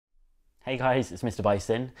Hey guys, it's Mr.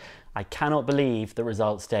 Bison. I cannot believe the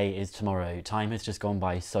results day is tomorrow. Time has just gone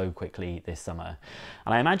by so quickly this summer.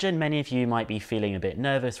 And I imagine many of you might be feeling a bit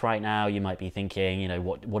nervous right now. You might be thinking,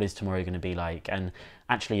 what is tomorrow going to be like? And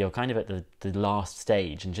actually you're kind of at the last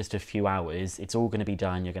stage. In just a few hours, it's all going to be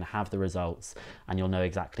done. You're going to have the results and you'll know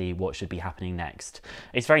exactly what should be happening next.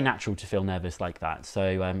 It's very natural to feel nervous like that.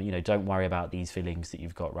 So, don't worry about these feelings that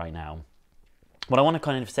you've got right now. What I want to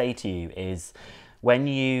kind of say to you is, when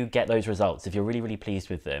you get those results, if you're really, really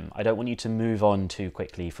pleased with them, I don't want you to move on too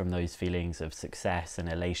quickly from those feelings of success and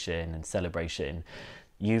elation and celebration.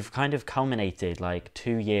 You've kind of culminated like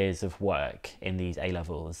 2 years of work in these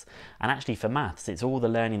A-levels. And actually for maths, it's all the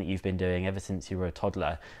learning that you've been doing ever since you were a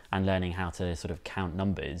toddler and learning how to sort of count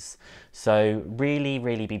numbers. So really,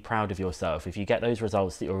 really be proud of yourself if you get those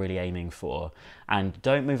results that you're really aiming for, and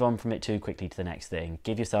don't move on from it too quickly to the next thing.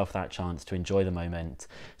 Give yourself that chance to enjoy the moment,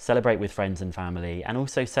 celebrate with friends and family, and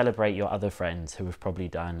also celebrate your other friends who have probably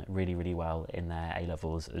done really, really well in their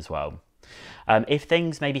A-levels as well. If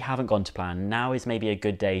things maybe haven't gone to plan, now is maybe a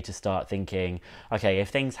good day to start thinking, okay, if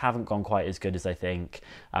things haven't gone quite as good as I think,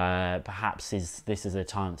 perhaps this is a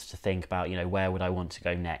chance to think about, where would I want to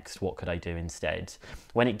go next? What could I do instead?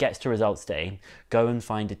 When it gets to results day, go and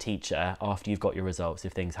find a teacher after you've got your results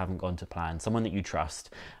if things haven't gone to plan, someone that you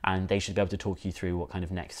trust, and they should be able to talk you through what kind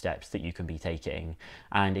of next steps that you can be taking.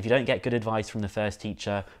 And if you don't get good advice from the first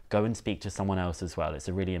teacher, go and speak to someone else as well. It's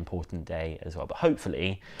a really important day as well, but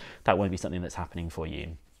hopefully that won't be something that's happening for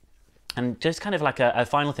you. And just kind of like a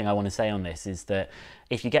final thing I want to say on this is that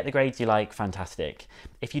if you get the grades you like, fantastic.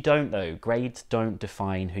 If you don't though, grades don't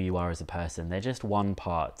define who you are as a person. They're just one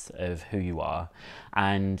part of who you are.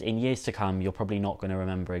 And in years to come, you're probably not going to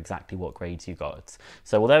remember exactly what grades you got.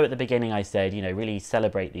 So although at the beginning I said, really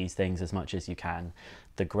celebrate these things as much as you can,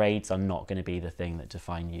 the grades are not going to be the thing that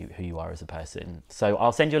define who you are as a person. So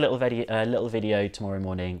I'll send you a little video tomorrow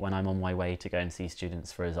morning when I'm on my way to go and see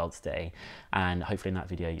students for results day. And hopefully in that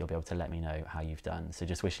video, you'll be able to let me know how you've done. So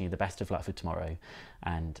just wishing you the best of luck for tomorrow.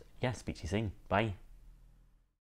 And yeah, speak to you soon. Bye.